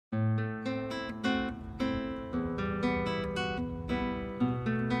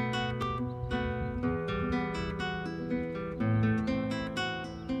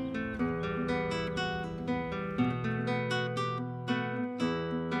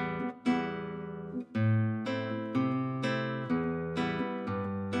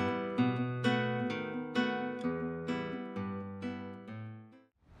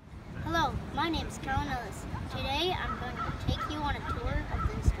name is Colin Ellis. Today I'm going to take you on a tour of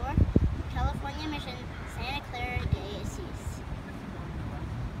the historic California mission, Santa Clara de Asis.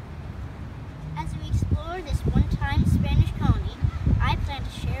 As we explore this one-time Spanish colony, I plan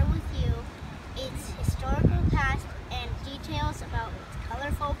to share with you its historical past and details about its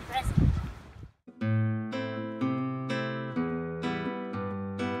colorful present.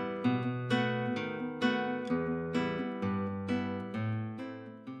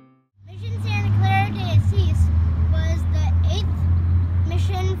 Mission Santa Clara de Asis was the 8th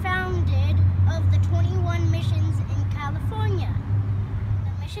mission founded of the 21 missions in California.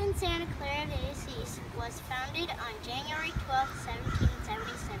 The mission Santa Clara de Asis was founded on January 12,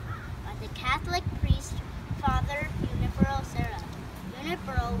 1777 by the Catholic priest Father Junipero Serra.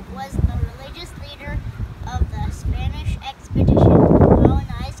 Junipero was the religious leader of the Spanish expedition to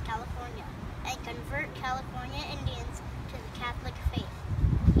colonize California and convert California Indians to the Catholic faith.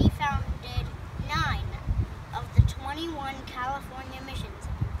 He founded 9 of the 21 California missions,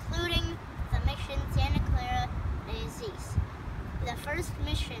 including the mission Santa Clara de Asis, the first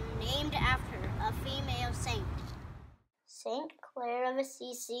mission named after a female saint. Saint Clara of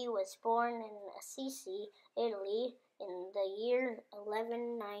Assisi was born in Assisi, Italy, in the year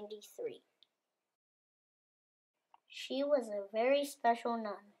 1193. She was a very special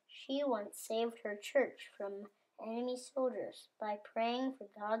nun. She once saved her church from enemy soldiers by praying for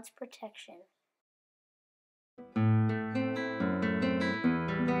God's protection.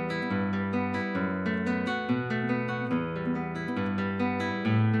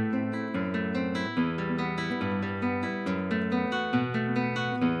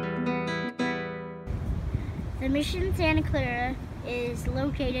 The mission Santa Clara is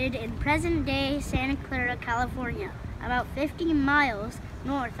located in present-day Santa Clara, California, about 50 miles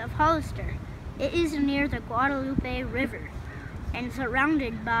north of Hollister. It is near the Guadalupe River and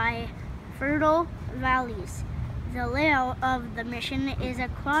surrounded by fertile valleys. The layout of the mission is a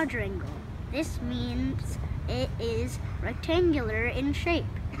quadrangle. This means it is rectangular in shape.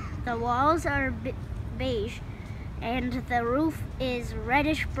 The walls are beige and the roof is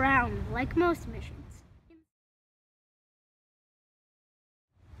reddish-brown, like most missions.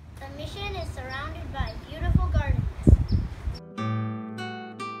 The mission is surrounded by beautiful gardens.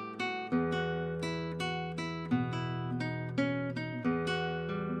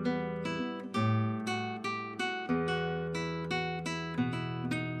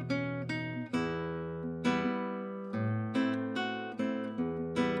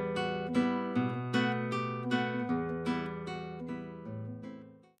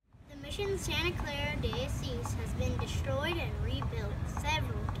 The mission Santa Clara de Asis has been destroyed and rebuilt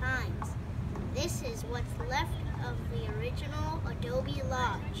several times. This is what's left of the original adobe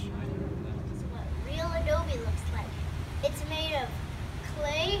lodge. This is what real adobe looks like. It's made of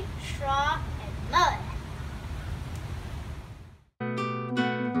clay, straw, and mud.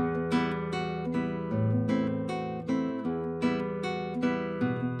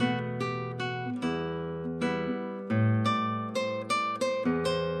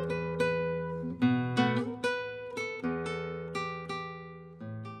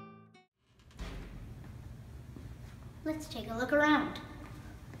 Let's take a look around.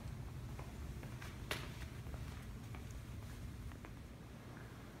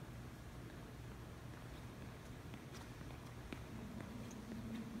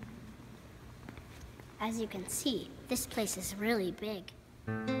 As you can see, this place is really big.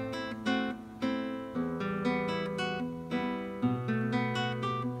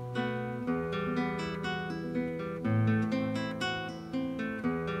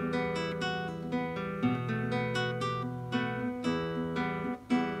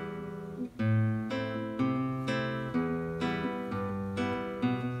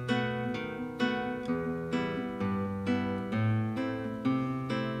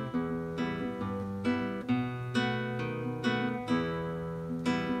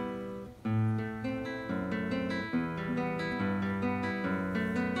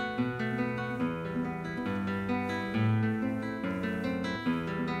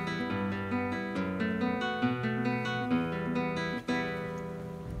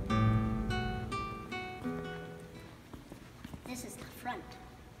 This is the front.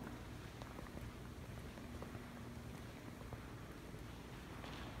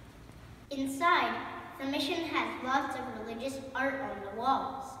 Inside, the mission has lots of religious art on the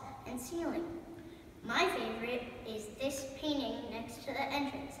walls and ceiling. My favorite is this painting next to the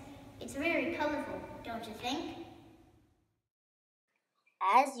entrance. It's very colorful, don't you think?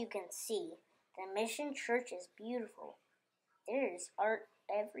 As you can see, the mission church is beautiful. There is art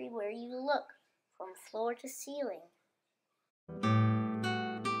everywhere you look, from floor to ceiling.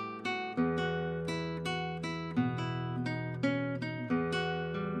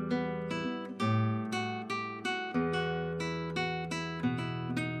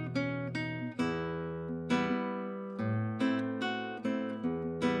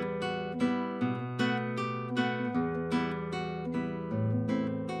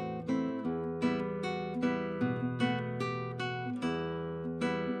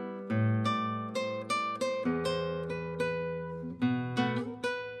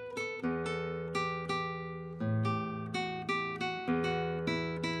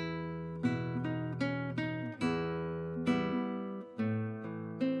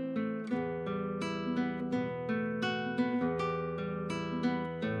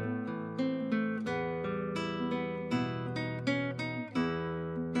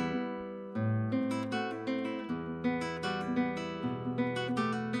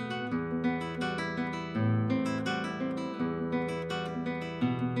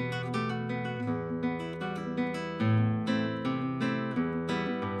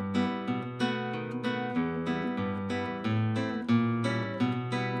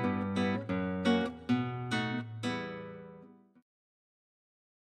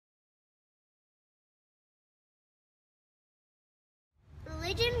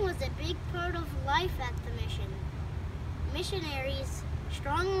 was a big part of life at the mission. Missionaries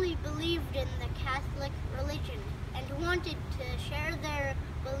strongly believed in the Catholic religion and wanted to share their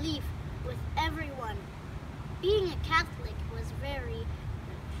belief with everyone. Being a Catholic was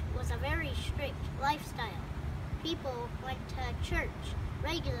a very strict lifestyle. People went to church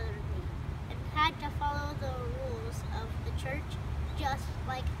regularly and had to follow the rules of the church just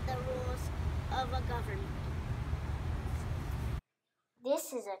like the rules of a government.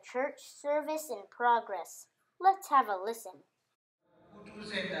 This is a church service in progress. Let's have a listen.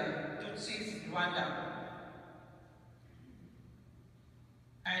 Hutus and Tutsis in Rwanda.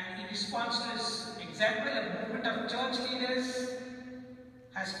 And in response to this example, a movement of church leaders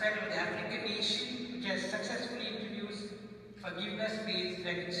has spread over the African nation, which has successfully introduced forgiveness-based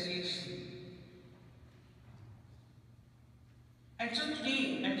reconciliation. And so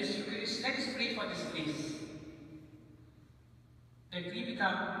today, at this Eucharist, let us pray for this place, that we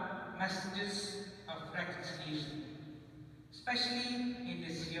become messengers of reconciliation, especially in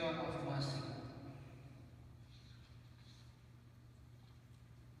this year of mercy.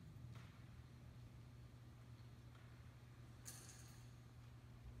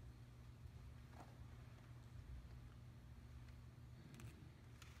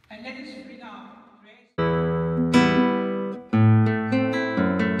 And let us bring our prayers.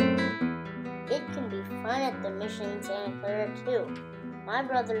 It can be fun at the mission in Santa Clara too. My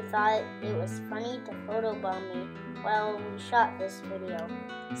brother thought it was funny to photobomb me while we shot this video.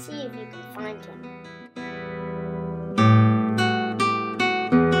 See if you can find him.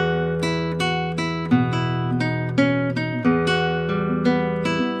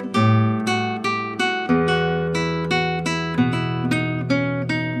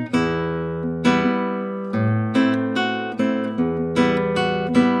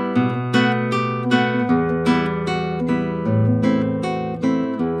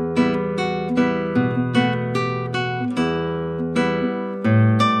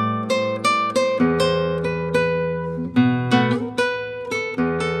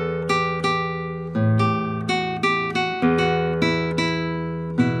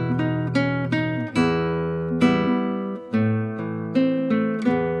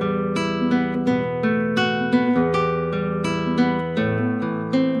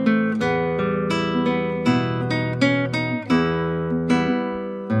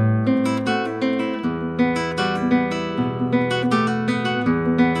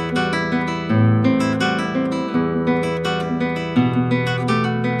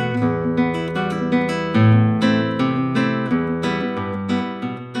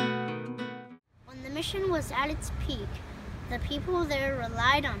 The mission was at its peak. The people there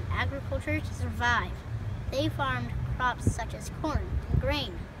relied on agriculture to survive. They farmed crops such as corn and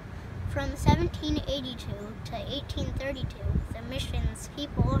grain. From 1782 to 1832, the mission's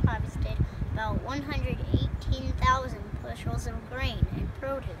people harvested about 118,000 bushels of grain and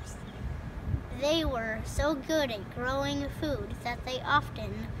produce. They were so good at growing food that they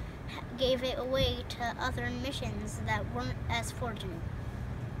often gave it away to other missions that weren't as fortunate.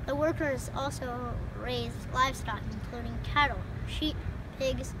 The workers also raised livestock, including cattle, sheep,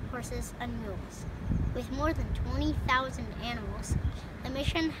 pigs, horses, and mules. With more than 20,000 animals, the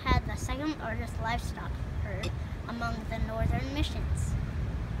mission had the second largest livestock herd among the northern missions.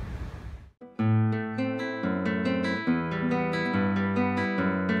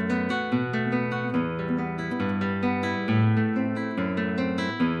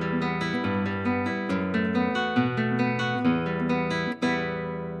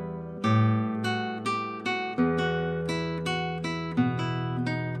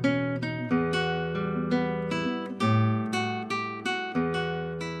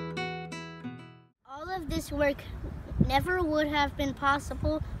 This work never would have been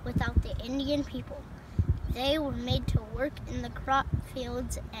possible without the Indian people. They were made to work in the crop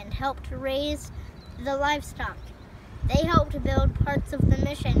fields and helped raise the livestock. They helped build parts of the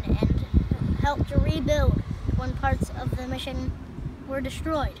mission and helped rebuild when parts of the mission were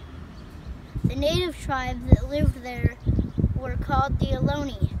destroyed. The native tribe that lived there were called the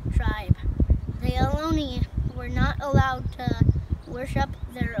Ohlone tribe. The Ohlone were not allowed to worship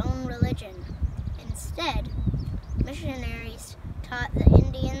their own religion. Instead, missionaries taught the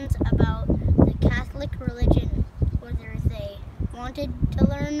Indians about the Catholic religion, whether they wanted to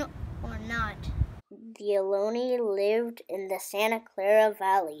learn or not. The Ohlone lived in the Santa Clara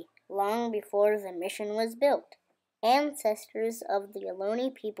Valley long before the mission was built. Ancestors of the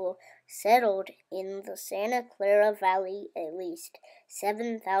Ohlone people settled in the Santa Clara Valley at least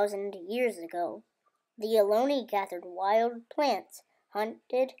 7,000 years ago. The Ohlone gathered wild plants,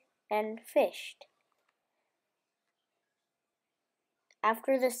 hunted, and fished.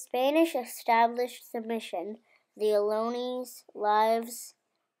 After the Spanish established the mission, the Ohloni's lives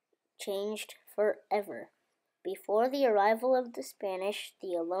changed forever. Before the arrival of the Spanish, the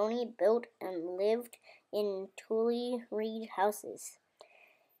Ohlone built and lived in tule reed houses.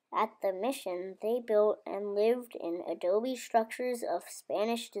 At the mission, they built and lived in adobe structures of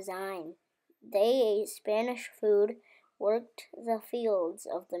Spanish design. They ate Spanish food, worked the fields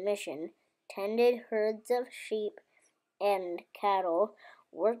of the mission, tended herds of sheep and cattle,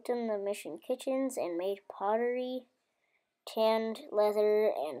 worked in the mission kitchens, and made pottery, tanned leather,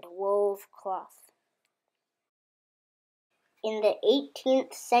 and wove cloth. In the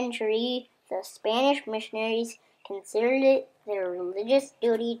 18th century, the Spanish missionaries considered it their religious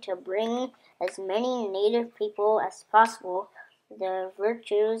duty to bring as many native people as possible the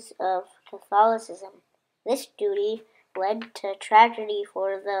virtues of Catholicism. This duty led to tragedy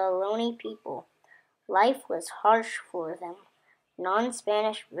for the Ohlone people. Life was harsh for them.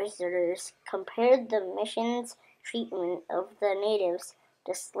 Non-Spanish visitors compared the mission's treatment of the natives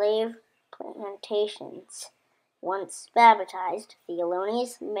to slave plantations. Once baptized, the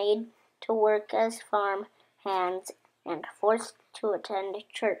Ohloni's made to work as farm hands and forced to attend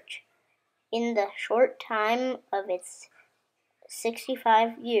church. In the short time of its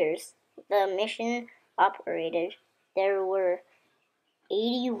 65 years the mission operated, there were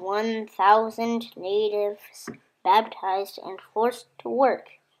 81,000 natives baptized and forced to work.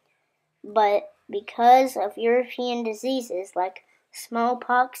 But because of European diseases like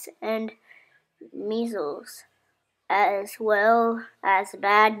smallpox and measles, as well as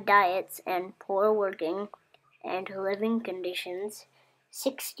bad diets and poor working and living conditions,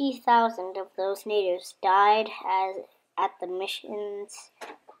 60,000 of those natives died at the missions.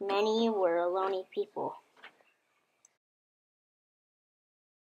 Many were Ohlone people.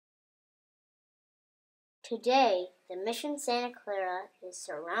 Today, the Mission Santa Clara is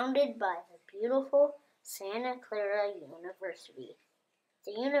surrounded by the beautiful Santa Clara University.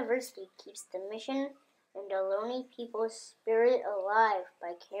 The university keeps the mission and Ohlone people's spirit alive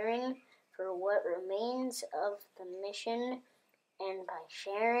by caring for what remains of the mission and by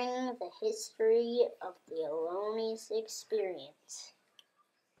sharing the history of the Ohloni's experience.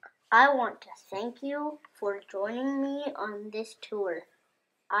 I want to thank you for joining me on this tour.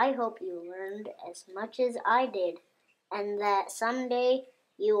 I hope you learned as much as I did, and that someday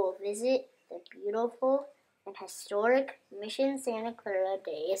you will visit the beautiful and historic Mission Santa Clara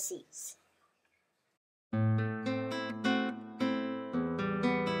de Asis.